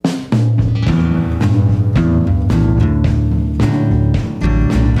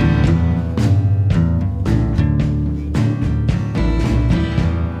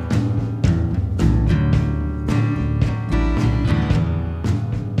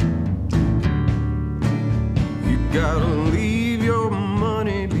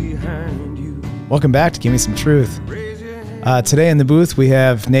Welcome back to Give Me Some Truth. Today in the booth, we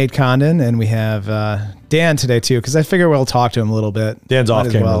have Nate Condon, and we have Dan today, too, because I figure we'll talk to him a little bit. Dan's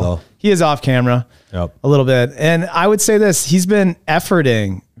off camera, though. He is off camera a little bit. And I would say this, he's been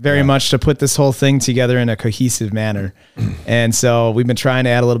efforting very much to put this whole thing together in a cohesive manner. And so we've been trying to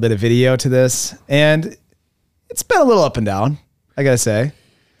add a little bit of video to this, and it's been a little up and down, I got to say.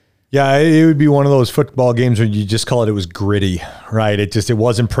 Yeah, it would be one of those football games where you just call it was gritty, right? It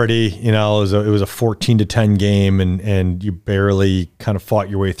wasn't pretty, you know, it was a 14-10 game and you barely kind of fought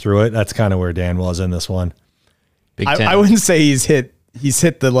your way through it. That's kind of where Dan was in this one. I wouldn't say he's hit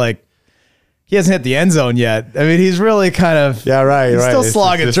the he hasn't hit the end zone yet. I mean, he's really kind of he's still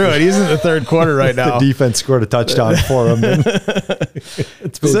slogging through it. He's in the third quarter right now. The defense scored a touchdown for him.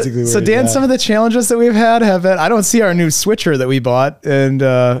 It's basically so Dan, some of the challenges that we've had have been, I don't see our new switcher that we bought, and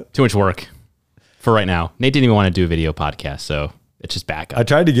too much work for right now. Nate didn't even want to do a video podcast, so it's just backup. I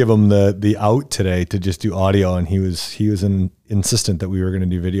tried to give him the out today to just do audio, and he was insistent that we were going to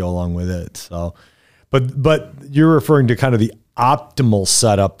do video along with it. So, but you're referring to kind of the optimal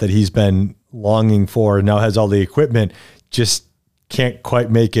setup that he's been longing for, now has all the equipment, just can't quite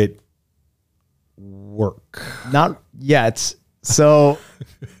make it work. Not yet. So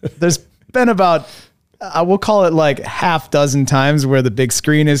there's been about, we'll call it like half dozen times where the big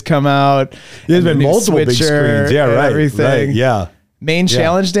screen has come out. There's been multiple big screens. Yeah, right. Everything. Right, yeah. Main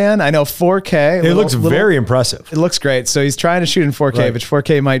challenge, Dan. I know 4K. It looks very impressive. It looks great. So he's trying to shoot in 4K, but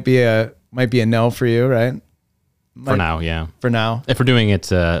 4K might be a no for you, right? For now, yeah. For now, if we're doing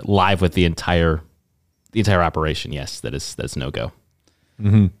it live with the entire operation, yes, that's no go.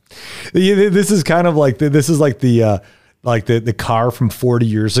 Mm-hmm. This is kind of like the car from 40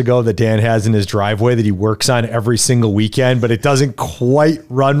 years ago that Dan has in his driveway that he works on every single weekend, but it doesn't quite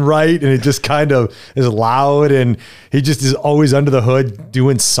run right, and it just kind of is loud, and he just is always under the hood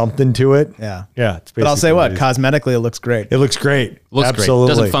doing something to it. Yeah. But I'll say what, cosmetically, it looks great. It looks great. Absolutely.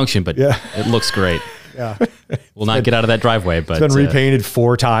 Great. Doesn't function, but it looks great. Yeah. We'll not get out of that driveway, but it's been repainted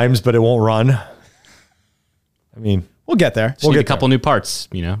 4 times, but it won't run. I mean, we'll get there. We'll get a couple new parts,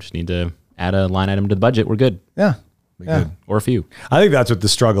 just need to add a line item to the budget. We're good. Yeah. Good. Or a few. I think that's what the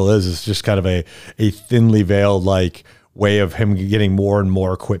struggle is. It's just kind of a thinly veiled way of him getting more and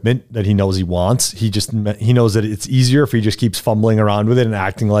more equipment that he knows he wants. He knows that it's easier if he just keeps fumbling around with it and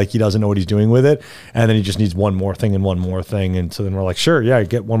acting like he doesn't know what he's doing with it. And then he just needs one more thing and one more thing. And so then we're like, sure, yeah,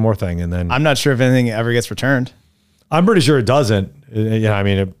 get one more thing. And then I'm not sure if anything ever gets returned. I'm pretty sure it doesn't. I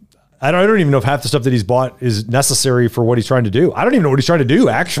mean, I don't even know if half the stuff that he's bought is necessary for what he's trying to do. I don't even know what he's trying to do,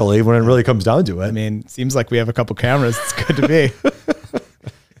 actually, when it really comes down to it. I mean, seems like we have a couple cameras. It's good to be.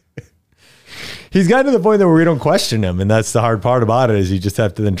 He's gotten to the point that where we don't question him, and that's the hard part about it. Is you just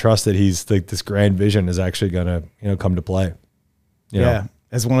have to then trust that he's like this grand vision is actually going to come to play. You know?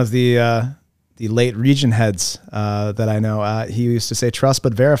 As one of the late region heads that I know, he used to say trust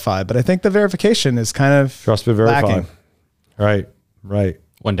but verify. But I think the verification is kind of trust but verify. Lacking. Right.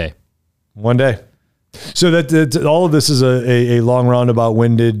 One day. So that all of this is a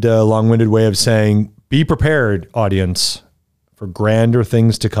long-winded way of saying, be prepared, audience, for grander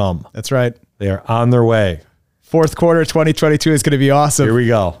things to come. That's right. They are on their way. Fourth quarter 2022 is going to be awesome. Here we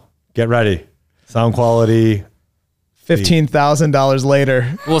go. Get ready. Sound quality. $15,000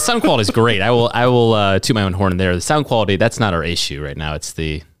 later. Well, sound quality is great. I will toot my own horn in there. The sound quality, that's not our issue right now. It's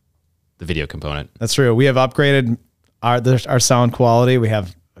the video component. That's true. We have upgraded our sound quality. We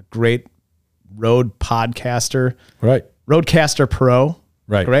have a great Rode Podcaster. Right. Rodecaster Pro.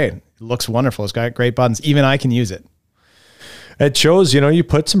 Right. Great. It looks wonderful. It's got great buttons. Even I can use it. It shows, you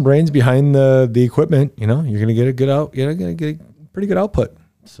put some brains behind the equipment, you're going to get a pretty good output.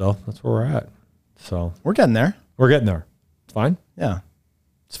 So that's where we're at. So we're getting there. It's fine. Yeah.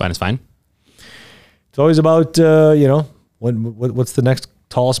 It's fine. It's always about, what's the next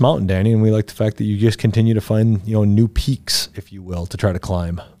tallest mountain, Danny? And we like the fact that you just continue to find, new peaks, if you will, to try to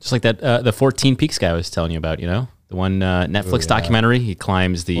climb. Just like that, the 14 Peaks guy I was telling you about, the one Netflix documentary. He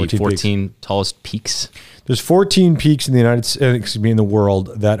climbs the 14 tallest peaks. There's 14 peaks in in the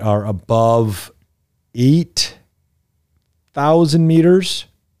world that are above 8,000 meters.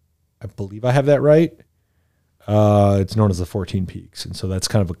 I believe I have that right. It's known as the 14 peaks. And so that's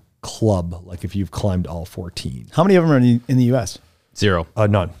kind of a club, like if you've climbed all 14. How many of them are in the U.S.? 0.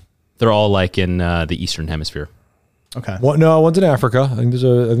 None. They're all like in the Eastern Hemisphere. Okay. One's in Africa. I think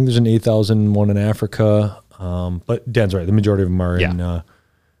there's an 8,000 one in Africa. But Dan's right. The majority of them are in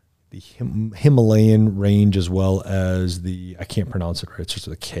the Himalayan range, as well as I can't pronounce it right. It's just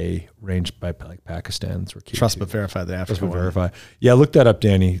a K range by like Pakistan. Trust but verify the Africa one. Verify. Yeah, look that up,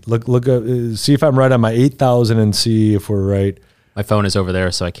 Danny. Look, see if I'm right on my 8,000 and see if we're right My phone is over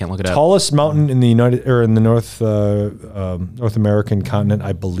there, so I can't look it up. Tallest mountain in the North American continent,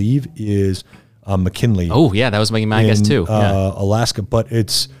 I believe, is McKinley. Oh yeah, that was my guess too. Alaska, but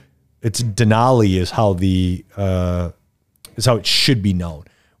it's Denali is how it should be known.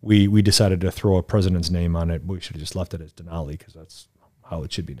 We decided to throw a president's name on it. We should have just left it as Denali because that's how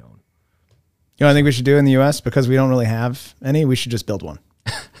it should be known. You know what I think we should do in the U.S.? Because we don't really have any, we should just build one.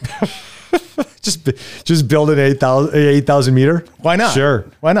 just build an 8,000 meter. Why not? Sure.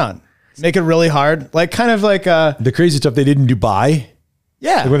 Why not? Make it really hard. Like kind of like the crazy stuff they did in Dubai.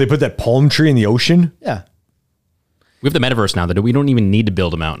 Yeah. Like when they put that palm tree in the ocean. Yeah. We have the metaverse now that we don't even need to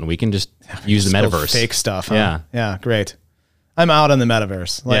build a mountain. We can just use the metaverse. Fake stuff. Huh? Yeah. Yeah. Great. I'm out on the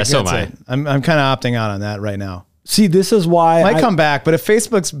metaverse. Like, yeah, so am I. I'm kind of opting out on that right now. See, this is why I come back, but if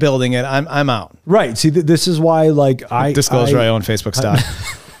Facebook's building it, I'm out. Right. See, this is why I disclosure. I own Facebook stock.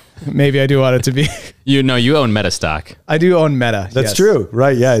 Maybe I do want it to be. You own Meta stock. I do own Meta. That's true.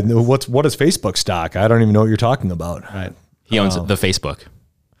 Right. Yeah. What is Facebook stock? I don't even know what you're talking about. Right. He owns the Facebook.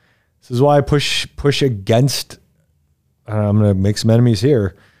 This is why I push against. I'm going to make some enemies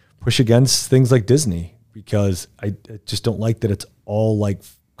here. Push against things like Disney because I just don't like that it's all like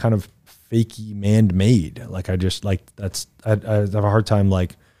kind of fakey man-made. Like I have a hard time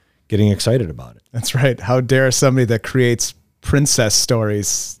like getting excited about it. That's right. How dare somebody that creates princess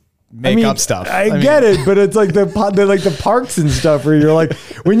stories make up stuff? I get it, but it's like the parks and stuff where you're like,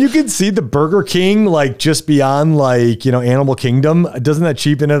 when you can see the Burger King like just beyond like, Animal Kingdom, doesn't that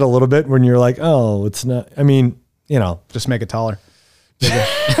cheapen it a little bit when you're like, oh, it's not, just make it taller.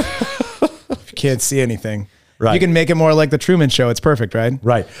 If you can't see anything. Right. You can make it more like the Truman Show. It's perfect, right?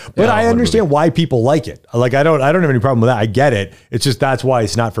 Right. But I understand why people like it. Like I don't have any problem with that. I get it. It's just that's why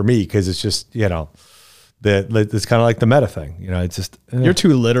it's not for me because it's just it's kind of like the Meta thing. It's just you're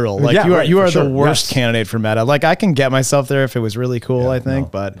too literal. Like you are the worst candidate for Meta. Like I can get myself there if it was really cool. I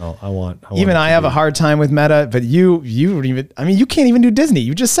think, but I have a hard time with Meta. But you even. I mean, you can't even do Disney.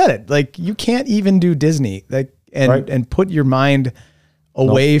 You just said it. Like you can't even do Disney. Like and put your mind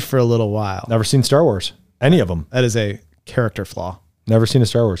away for a little while. Never seen Star Wars. Any of them. That is a character flaw. Never seen a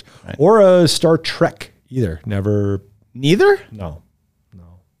Star Wars or a Star Trek either. Never. Neither? No.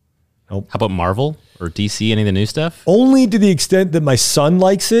 Nope. How about Marvel or DC? Any of the new stuff? Only to the extent that my son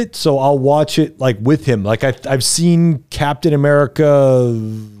likes it. So I'll watch it like with him. Like I've seen Captain America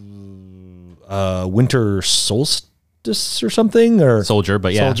Winter Solstice or something or Soldier,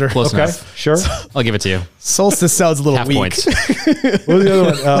 but yeah, close enough. Sure. I'll give it to you. Solstice sounds a little half weak. Points. What was the other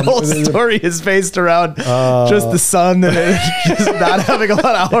one? The whole story is based around just the sun and just not having a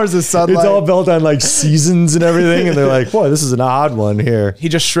lot of hours of sunlight. It's all built on like seasons and everything, and they're like, "Boy, this is an odd one here." He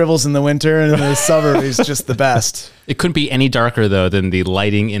just shrivels in the winter, and in the summer he's just the best. It couldn't be any darker though than the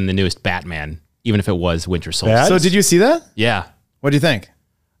lighting in the newest Batman, even if it was winter solstice. So did you see that? Yeah. What do you think?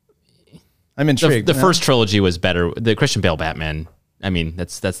 I'm intrigued. The first trilogy was better. The Christian Bale Batman. I mean,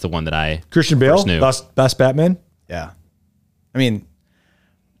 that's the one that I Christian Bale knew. Best Batman. Yeah, I mean,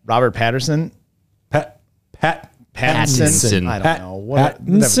 Robert Pattinson. Pattinson. I don't know whatever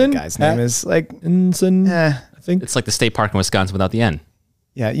the guy's name is. Like, I think it's like the state park in Wisconsin without the N.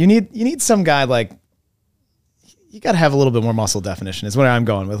 Yeah, you need some guy like. You got to have a little bit more muscle definition is what I'm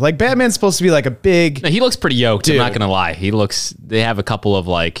going with. Like Batman's supposed to be like a big. No, he looks pretty yoked. Dude. I'm not gonna lie. They have a couple of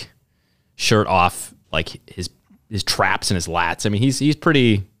like shirt off, like his traps and his lats. I mean, he's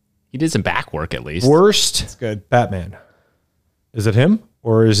pretty. He did some back work at least. Worst. That's good. Batman. Is it him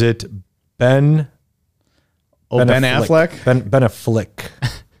or is it Ben? Ben Affleck. Ben Affleck.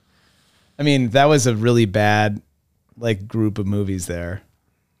 I mean, that was a really bad like group of movies there.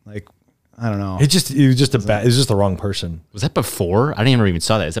 Like, I don't know. It was just the wrong person. Was that before? I didn't even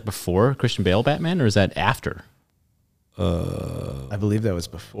saw that. Is that before Christian Bale Batman or is that after? I believe that was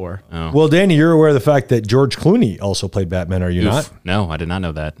before. Oh. Well, Danny, you're aware of the fact that George Clooney also played Batman, are you not? No, I did not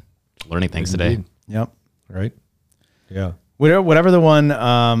know that. Learning things today. Yep. Right? Yeah. Whatever the one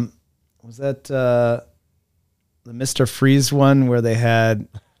was that the Mr. Freeze one where they had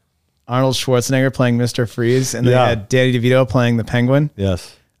Arnold Schwarzenegger playing Mr. Freeze and they had Danny DeVito playing the Penguin.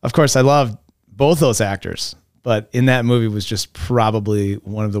 Yes. Of course, I love both those actors, but in that movie was just probably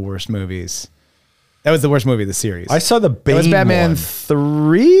one of the worst movies. That was the worst movie of the series. I saw the Bane. That was Batman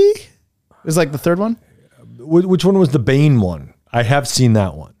 3? It was like the third one? Which one was the Bane one? I have seen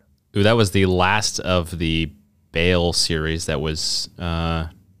that one. Ooh, that was the last of the Bale series. That was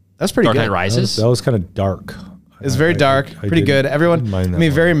That's pretty Dark good. Knight Rises. That was kind of dark. It was very dark, pretty good. Everyone,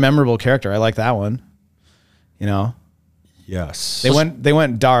 very memorable character. I like that one. You know, yes. They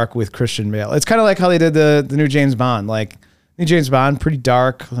went dark with Christian Bale. It's kind of like how they did the new James Bond. Like new James Bond, pretty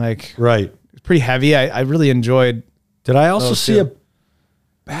dark, like right, pretty heavy. I really enjoyed Did I also see a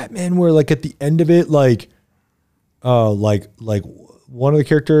Batman where like at the end of it, like one of the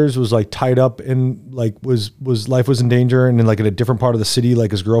characters was like tied up and like was life was in danger, and then like in a different part of the city,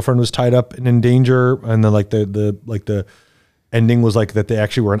 like his girlfriend was tied up and in danger, and then like the ending was like that they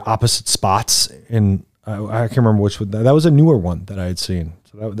actually were in opposite spots, and I can't remember which one. That was a newer one that I had seen.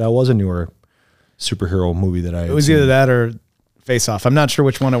 So that was a newer superhero movie that I had It was seen. either that or Face Off. I'm not sure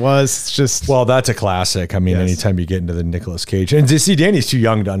which one it was. It's just Well, that's a classic. I mean, anytime you get into the Nicolas Cage, and see, Danny's too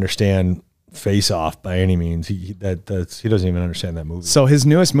young to understand Face Off by any means. He doesn't even understand that movie. so his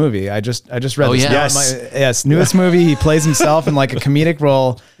newest movie. I just read. Oh, this yeah. yes, newest movie. He plays himself in like a comedic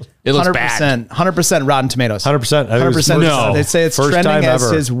role. It looks bad. 100% Rotten Tomatoes. 100%. 100%. No. They say it's First trending time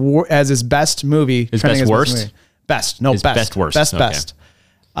as ever. as his best movie. His trending best as worst? movie. Best. No, His best worst. Okay. Best.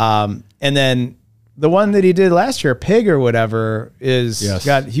 And then the one that he did last year, Pig or whatever,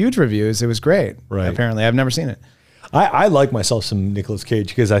 got huge reviews. It was great. Right. Apparently, I've never seen it. I like myself some Nicolas Cage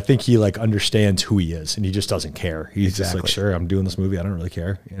because I think he like understands who he is and he just doesn't care. He's just like, sure, I'm doing this movie. I don't really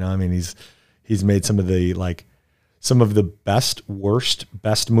care. You know, I mean, he's made some of the best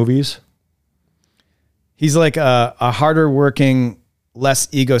movies. He's like a harder working,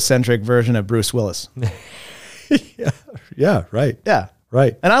 less egocentric version of Bruce Willis. Yeah. Right. Yeah.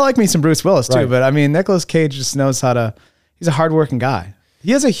 Right. And I like me some Bruce Willis too, Right. but I mean, Nicolas Cage just knows he's a hardworking guy.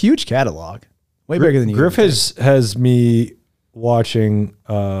 He has a huge catalog, way bigger than you. Griff has me watching,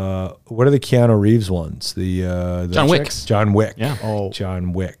 what are the Keanu Reeves ones? The John Wick. John Wick. Yeah. Oh.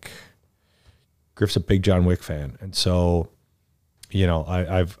 John Wick. Griff's a big John Wick fan. And so, you know,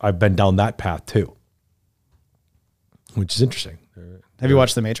 I've been down that path too, which is interesting. Have you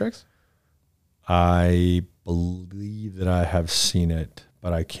watched The Matrix? I believe that I have seen it,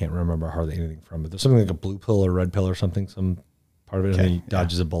 but I can't remember hardly anything from it. There's something like a blue pill or red pill or something, some part of it, and he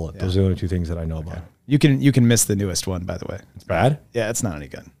dodges a bullet. Those are the only two things that I know about. You can miss the newest one, by the way. It's bad? Yeah, it's not any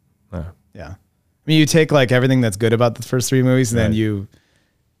good. Oh. Yeah. I mean, you take like everything that's good about the first three movies, and then you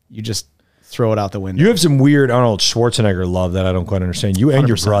just throw it out the window. You have some weird Arnold Schwarzenegger love that I don't quite understand. You and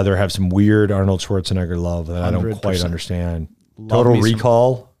your 100%. brother have some weird Arnold Schwarzenegger love that I don't quite 100%. understand. Love Total me some-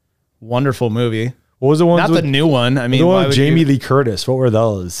 Recall. Wonderful movie. What was the one? Not the new one. I mean, the one why with would Jamie you- Lee Curtis. What were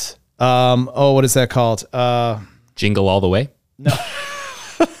those? what is that called? Jingle All the Way. There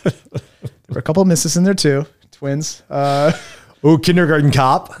were a couple of misses in there too. Twins. Oh, Kindergarten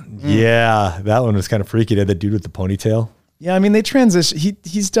Cop. Yeah, that one was kind of freaky. They had the dude with the ponytail. Yeah, I mean, they transition. He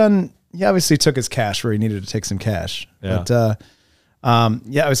obviously took his cash where he needed to take some cash. Yeah. But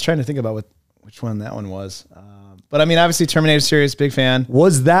I was trying to think about which one that one was. But I mean, obviously, Terminator series, big fan.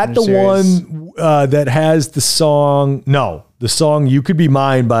 Was that the Series. one that has the song? No, the song "You Could Be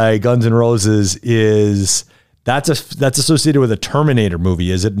Mine" by Guns N' Roses that's associated with a Terminator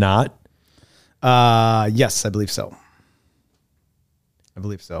movie, is it not? Yes, I believe so.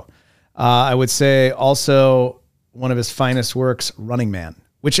 I would say also one of his finest works, Running Man,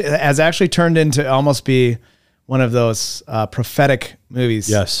 which has actually turned into almost be one of those prophetic movies.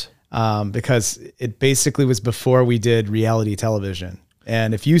 Yes. Because it basically was before we did reality television.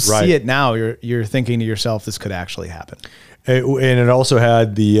 And if you Right. see it now, you're thinking to yourself, this could actually happen. And it also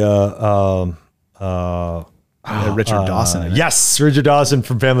had the Richard Dawson in it. Yes, Richard Dawson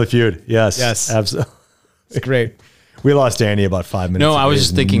from Family Feud. Yes, absolutely. It's great. We lost Danny about 5 minutes. No, ago. I was He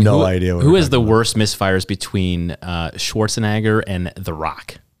just has thinking, no who, idea what who we're has the talking about. worst misfires between Schwarzenegger and The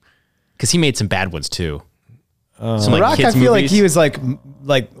Rock? Because he made some bad ones too. Some, The Rock, I kids feel like movies. he was like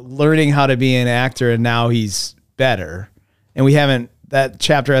learning how to be an actor, and now he's better. And that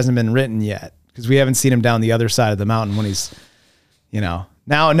chapter hasn't been written yet because we haven't seen him down the other side of the mountain when he's, now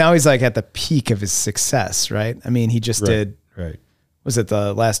he's like at the peak of his success, right? I mean, he just did. Right. Was it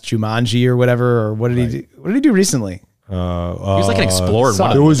the last Jumanji or whatever? Or what did he do? What did he do recently? He was like an explorer. in one of There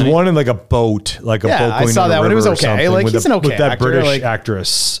them, was wasn't he? one in like a boat, like a Yeah, boat I going saw down that a one. It was river or okay. something Like, with he's an okay with that actor, British like-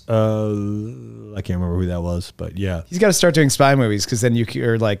 actress. I can't remember who that was, but yeah. He's got to start doing spy movies because then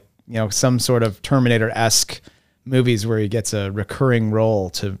or like some sort of Terminator-esque movies where he gets a recurring role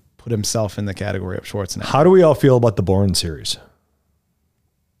to put himself in the category of Schwarzenegger. How do we all feel about the Bourne series?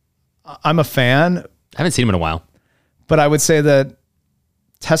 I'm a fan, I haven't seen him in a while. but I would say that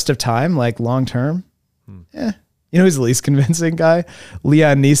test of time, like long term, who's the least convincing guy?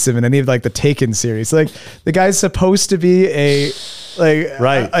 Leon Neeson in any of like the Taken series. Like the guy's supposed to be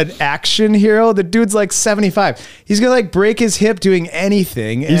an action hero. The dude's like 75. He's gonna like break his hip doing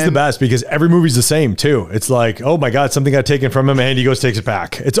anything. He's the best because every movie's the same too. It's like, oh my God, something got taken from him and he goes, takes it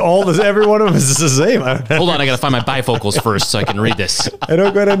back. It's all this, every one of them is the same. I Hold on, I got to find my bifocals first so I can read this.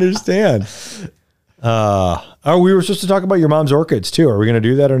 don't quite understand. We were supposed to talk about your mom's orchids too. Are we going to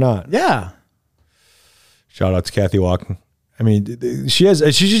do that or not? Yeah. Shout out to Kathy Walken. I mean, she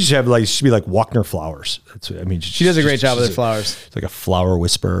should just have like, she should be like Walkner Flowers. She does a great job with her flowers. It's like a flower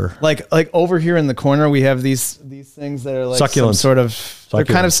whisperer. Like over here in the corner, we have these things that are like succulents. They're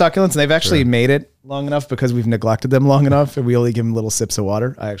kind of succulents, and they've actually made it long enough because we've neglected them long enough, and we only give them little sips of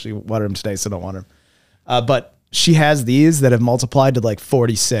water. I actually watered them today, so don't water them. But she has these that have multiplied to like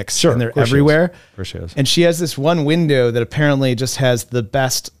 46, and they're everywhere. Of course she has. And she has this one window that apparently just has the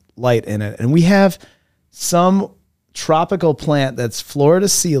best light in it, and we have some tropical plant that's floor to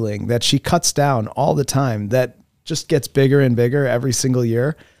ceiling that she cuts down all the time that just gets bigger and bigger every single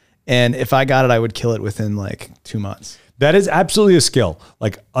year. And if I got it, I would kill it within like 2 months. That is absolutely a skill.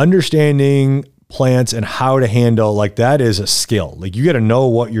 Like understanding plants and how to handle, like that is a skill. Like you got to know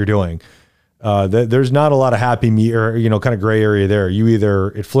what you're doing. There's not a lot of happy meat or, kind of gray area there. You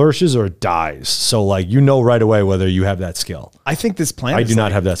either it flourishes or it dies. So like, right away whether you have that skill. I think this plant I do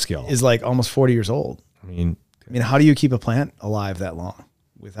not have that skill. Is like almost 40 years old. I mean, how do you keep a plant alive that long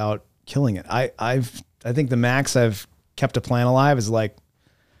without killing it? I think the max I've kept a plant alive is like,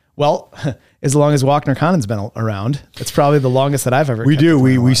 well, as long as Walkner Condon's been around. That's probably the longest that I've ever.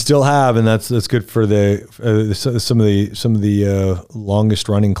 We still have, and that's good for some of the longest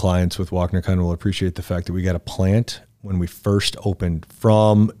running clients with Walkner Condon will appreciate the fact that we got a plant when we first opened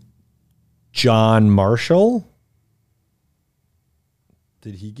from John Marshall.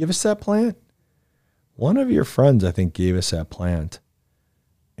 Did he give us that plant? One of your friends, I think, gave us that plant,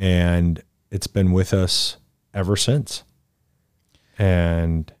 and it's been with us ever since.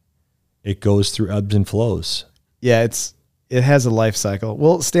 And it goes through ebbs and flows. Yeah, it has a life cycle.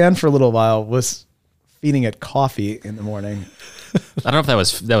 Well, Stan for a little while was feeding it coffee in the morning. I don't know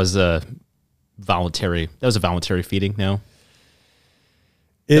if that was a voluntary. That was a voluntary feeding. No,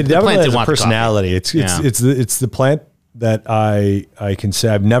 it definitely has a personality. It's the plant that I can say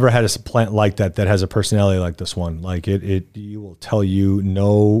I've never had a plant like that has a personality like this one. Like it will tell you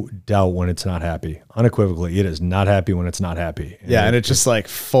no doubt when it's not happy. Unequivocally, it is not happy when it's not happy. And it just like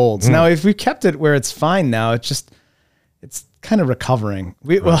folds. Now, if we kept it where it's fine now, it's kind of recovering.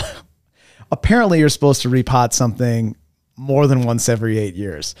 Well, apparently you're supposed to repot something more than once every 8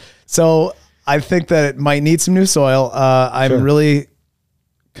 years. So I think that it might need some new soil. I'm really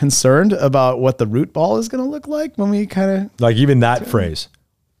concerned about what the root ball is going to look like when we kind of like even that phrase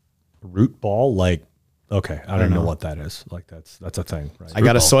root ball. Like, okay. I don't know what that is. Like that's a thing, right? I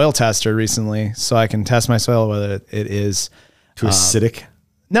got a soil tester recently so I can test my soil, whether it is too acidic.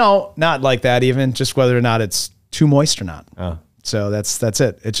 No, not like that. Even just whether or not it's too moist or not. So that's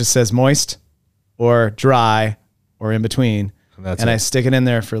it. It just says moist or dry or in between. And I stick it in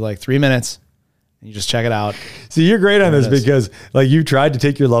there for like 3 minutes. You just check it out. See, you're great on this because like you tried to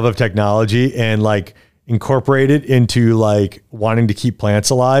take your love of technology and like incorporate it into like wanting to keep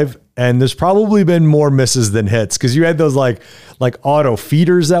plants alive. And there's probably been more misses than hits because you had those like auto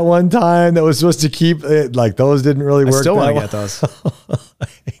feeders at one time that was supposed to keep it. Like those didn't really work. I still want to get those.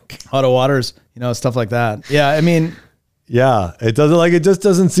 Auto waters, stuff like that. Yeah. I mean, yeah, it just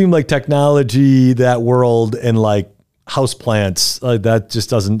doesn't seem like technology, that world, and like house plants, that just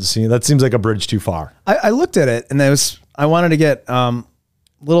doesn't seem, that seems like a bridge too far. I looked at it and I wanted to get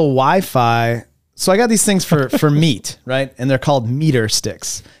little Wi-Fi. So I got these things for meat, right? And they're called meter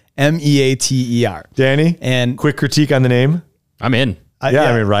sticks, MEATER. Danny, and quick critique on the name. I'm in.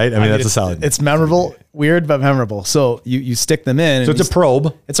 Right? I mean, that's a solid. It's memorable, weird, but memorable. So you stick them in. So it's a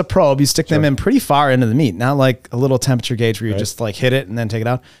probe. It's a probe. You stick them in pretty far into the meat, not like a little temperature gauge where you just like hit it and then take it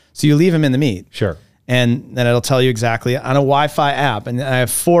out. So you leave them in the meat. Sure. And then it'll tell you exactly on a Wi-Fi app. And I have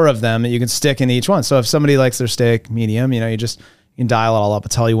 4 of them that you can stick in each one. So if somebody likes their steak medium, you can dial it all up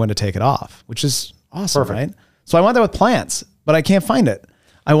and tell you when to take it off, which is awesome, right? So I want that with plants, but I can't find it.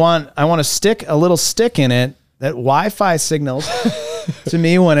 I want to stick a little stick in it that Wi-Fi signals to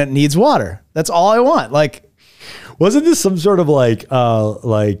me when it needs water. That's all I want. Like, wasn't this some sort of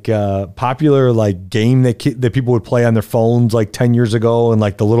popular like game that people would play on their phones like 10 years ago, and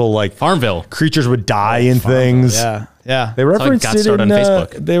like the little like Farmville creatures would die in things. Yeah. They referenced it in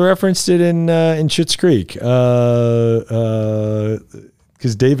Facebook. They referenced it in Schitt's Creek.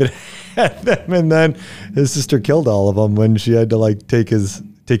 Because David had them, and then his sister killed all of them when she had to like take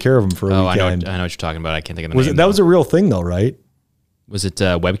care of them for a weekend. I know what you're talking about. I can't think of the name. That was a real thing though, right? Was it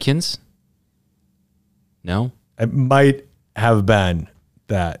Webkins? No? It might have been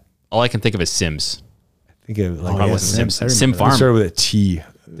that. All I can think of is Sims. I think it was probably wasn't Sims. Sim Farm. It started with a T.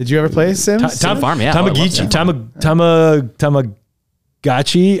 Did you ever play Sims? Sim Farm, yeah. Tamagotchi.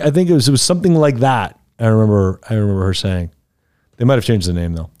 Tamagotchi. I think it was something like that. I remember her saying. They might have changed the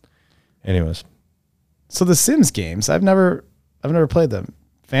name though. Anyways. So the Sims games, I've never played them.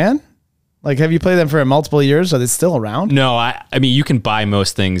 Fan? Like, have you played them for multiple years? Are they still around? No, I mean, you can buy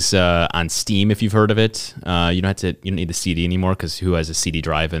most things on Steam if you've heard of it. You don't need the CD anymore because who has a CD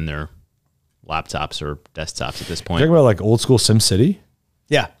drive in their laptops or desktops at this point? You're talking about like old school SimCity?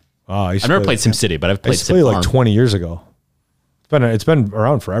 Yeah. Oh, I've never played SimCity, but I've played SimCity like 20 years ago. It's been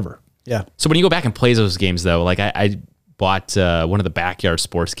around forever. Yeah. So when you go back and play those games, though, like I bought one of the Backyard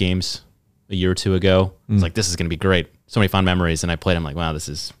Sports games a year or two ago. I was like, this is going to be great. So many fun memories. And I played. I'm like, wow, this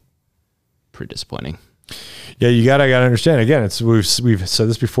is pretty disappointing. Yeah, you gotta understand. Again, we've said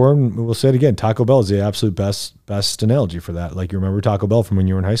this before, and we'll say it again. Taco Bell is the absolute best analogy for that. Like, you remember Taco Bell from when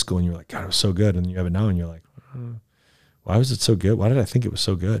you were in high school, and you were like, God, it was so good. And you have it now, and you're like, why was it so good? Why did I think it was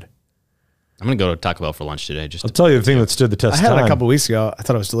so good? I'm gonna go to Taco Bell for lunch today. I'll tell you the thing that stood the test. I had it a couple weeks ago. I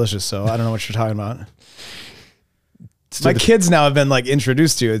thought it was delicious, so I don't know what you're talking about. My kids now have been like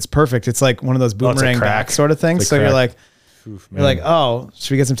introduced to it. It's perfect. It's like one of those boomerang back sort of things. So you're like, oh,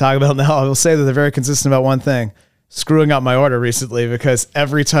 should we get some Taco Bell? No, I will say that they're very consistent about one thing: screwing up my order recently, because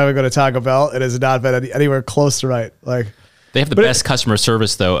every time I go to Taco Bell, it has not been anywhere close to right. Like, they have the best customer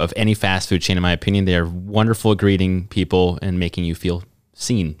service though of any fast food chain, in my opinion. They are wonderful at greeting people and making you feel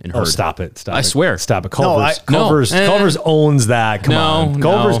seen and heard. Oh, stop it! I swear, stop it! Culver's owns that. Come on,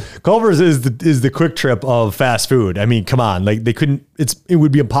 Culver's is the Quick Trip of fast food. I mean, come on, like they couldn't. It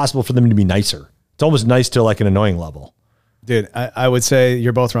would be impossible for them to be nicer. It's almost nice to like an annoying level. Dude, I would say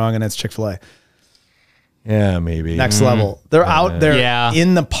you're both wrong, and it's Chick-fil-A. Yeah, maybe. Next level. They're out there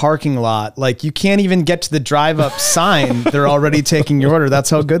in the parking lot. Like, you can't even get to the drive-up sign. They're already taking your order. That's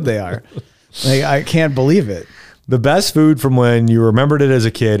how good they are. Like, I can't believe it. The best food from when you remembered it as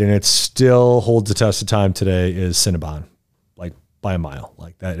a kid and it still holds the test of time today is Cinnabon, like by a mile.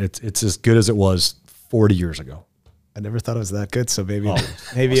 Like that, it's as good as it was 40 years ago. I never thought it was that good, so maybe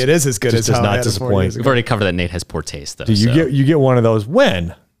it is as good as how I had it 40 years ago. We've already covered that Nate has poor taste, though. Dude, you get one of those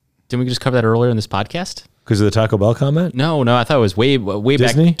when? Didn't we just cover that earlier in this podcast? Because of the Taco Bell comment? No, I thought it was way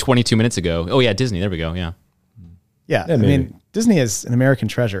Disney? back 22 minutes ago. Oh yeah, Disney. There we go. Yeah. Yeah, I mean, Disney is an American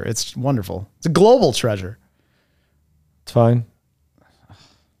treasure. It's wonderful. It's a global treasure. It's fine.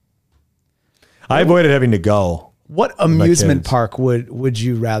 I avoided having to go. What amusement park would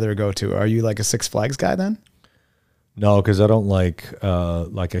you rather go to? Are you like a Six Flags guy then? No, because I don't like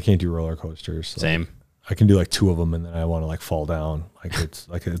I can't do roller coasters. Same. I can do like 2 of them and then I want to like fall down.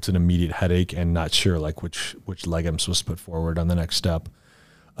 Like it's an immediate headache and not sure like which leg I'm supposed to put forward on the next step.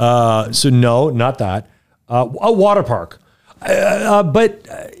 So no, not that. A water park, but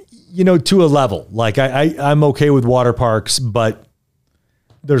to a level. Like I'm okay with water parks, but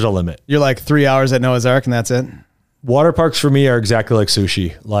there's a limit. You're like 3 hours at Noah's Ark and that's it. Water parks for me are exactly like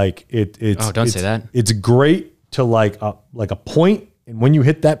sushi. Like don't say that. It's great to like a point, and when you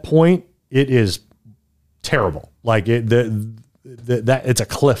hit that point, it is terrible. Like that it's a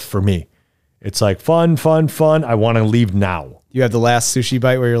cliff for me. It's like fun. I want to leave now. You have the last sushi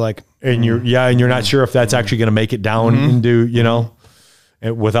bite where you're like, and you're not sure if that's actually going to make it down into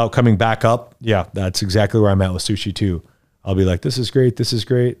without coming back up. Yeah, that's exactly where I'm at with sushi too. I'll be like, this is great,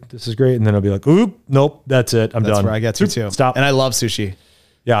 and then I'll be like, oop, nope, that's it. I'm done. That's where I get to too. Stop. And I love sushi.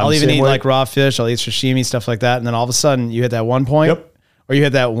 Yeah, I'll even eat like raw fish. I'll eat sashimi, stuff like that. And then all of a sudden you hit that one point, or you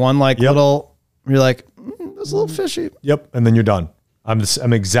hit that one little. You're like, it's a little fishy. Yep, and then you're done. I'm the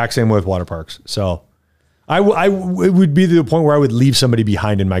exact same way with water parks. So, it would be the point where I would leave somebody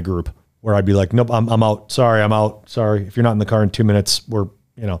behind in my group, where I'd be like, nope, I'm out. Sorry, I'm out. Sorry, if you're not in the car in 2 minutes, we're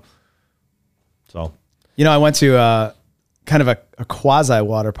So, I went to kind of a quasi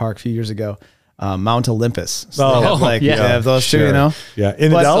water park a few years ago. Mount Olympus. So they have those two, Yeah,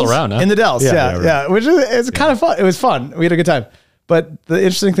 in the Dells. Around, huh? In the Dells, yeah. Which is kind of fun. It was fun. We had a good time. But the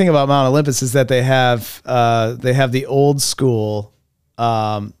interesting thing about Mount Olympus is that they have the old school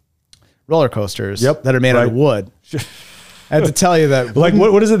roller coasters that are made out of wood. I have to tell you that. Like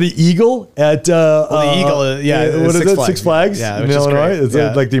what is it? The Eagle at the Eagle, what is it? Six Flags, yeah, in Illinois. Is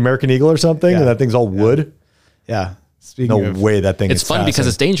it like the American Eagle or something? And that thing's all wood. Yeah. No way that thing. It's fun because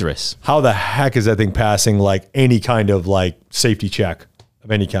it's dangerous. How the heck is that thing passing like any kind of like safety check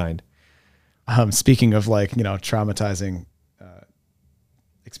of any kind? Speaking of like traumatizing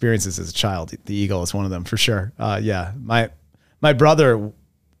experiences as a child, the Eagle is one of them for sure. My brother,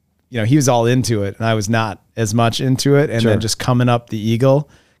 he was all into it, and I was not as much into it. And then just coming up the Eagle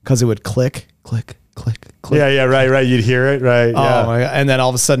because it would click. Yeah, right. You'd hear it, right? Oh my God. And then all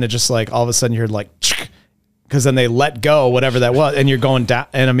of a sudden, you heard like. Because then they let go, whatever that was, and you're going down.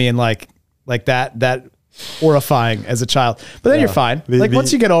 And I mean, like that horrifying as a child. But then you're fine.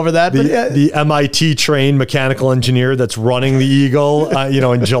 Once you get over that. The MIT trained mechanical engineer that's running the Eagle,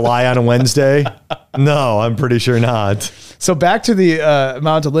 in July on a Wednesday. No, I'm pretty sure not. So back to the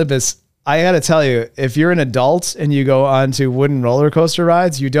Mount Olympus. I got to tell you, if you're an adult and you go onto wooden roller coaster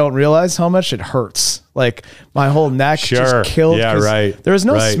rides, you don't realize how much it hurts. Like my whole neck just killed. Yeah, right. There's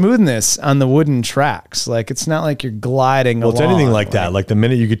no smoothness on the wooden tracks. Like it's not like you're gliding along. It's anything like that. Like the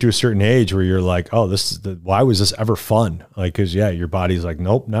minute you get to a certain age where you're like, oh, why was this ever fun? Like, cause your body's like,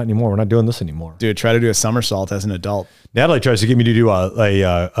 nope, not anymore. We're not doing this anymore. Dude, try to do a somersault as an adult. Natalie tries to get me to do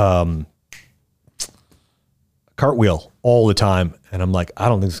a cartwheel all the time. And I'm like, I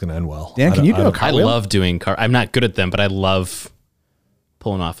don't think it's going to end well. Dan, can you do a cartwheel? I love doing I'm not good at them, but I love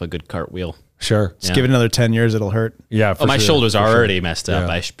pulling off a good cartwheel. Sure. Just give it another 10 years, it'll hurt. Yeah. My shoulders are already messed up.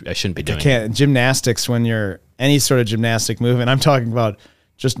 Yeah. I shouldn't be doing it. Gymnastics, when you're any sort of gymnastic movement, I'm talking about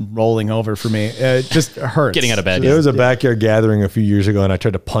just rolling over for me. It just hurts. Getting out of bed. There was a backyard gathering a few years ago and I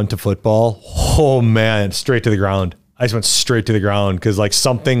tried to punt a football. Oh man, straight to the ground. I just went straight to the ground because like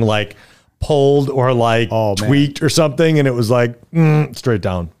something like pulled or like tweaked or something, and it was like straight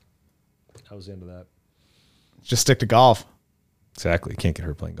down. That was the end of that. Just stick to golf. Exactly. Can't get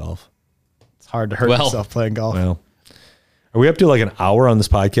hurt playing golf. It's hard to hurt yourself playing golf. Well, are we up to like an hour on this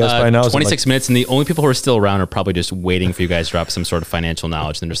podcast by now? 26 minutes, and the only people who are still around are probably just waiting for you guys to drop some sort of financial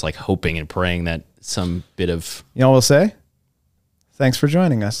knowledge. And they're just like hoping and praying that some bit of... You know what we'll say? Thanks for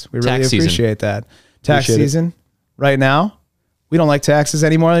joining us. We really appreciate that. Tax season right now. We don't like taxes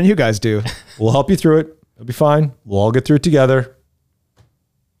any more than you guys do. We'll help you through it. It'll be fine. We'll all get through it together.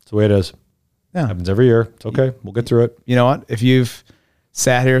 That's the way it is. Yeah. Happens every year. It's okay. We'll get through it. You know what? If you've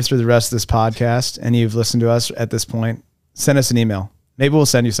sat here through the rest of this podcast and you've listened to us at this point, send us an email. Maybe we'll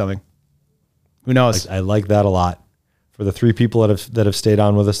send you something. Who knows? I like that a lot. For the 3 people that have stayed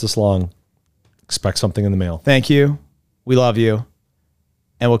on with us this long, expect something in the mail. Thank you. We love you.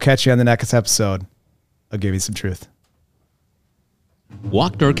 And we'll catch you on the next episode of Give Me Some Truth.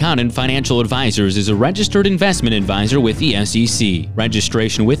 Walkner Condon Financial Advisors is a registered investment advisor with the SEC.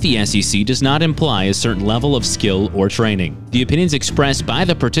 Registration with the SEC does not imply a certain level of skill or training. The opinions expressed by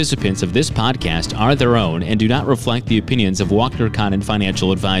the participants of this podcast are their own and do not reflect the opinions of Walkner Condon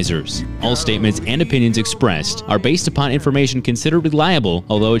Financial Advisors. All statements and opinions expressed are based upon information considered reliable,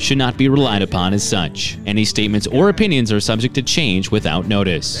 although it should not be relied upon as such. Any statements or opinions are subject to change without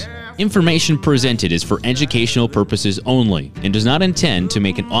notice. Information presented is for educational purposes only and does not intend to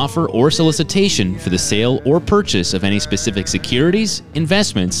make an offer or solicitation for the sale or purchase of any specific securities,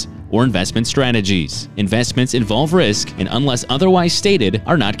 investments, or investment strategies. Investments involve risk and, unless otherwise stated,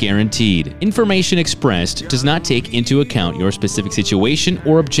 are not guaranteed. Information expressed does not take into account your specific situation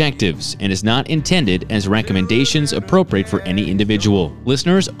or objectives and is not intended as recommendations appropriate for any individual.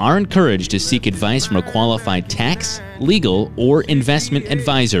 Listeners are encouraged to seek advice from a qualified tax, legal, or investment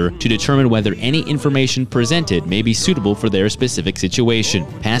advisor to determine whether any information presented may be suitable for their specific situation.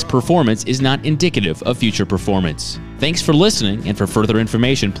 Past performance is not indicative of future performance. Thanks for listening, and for further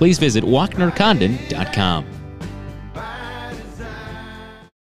information, please visit WalknerCondon.com.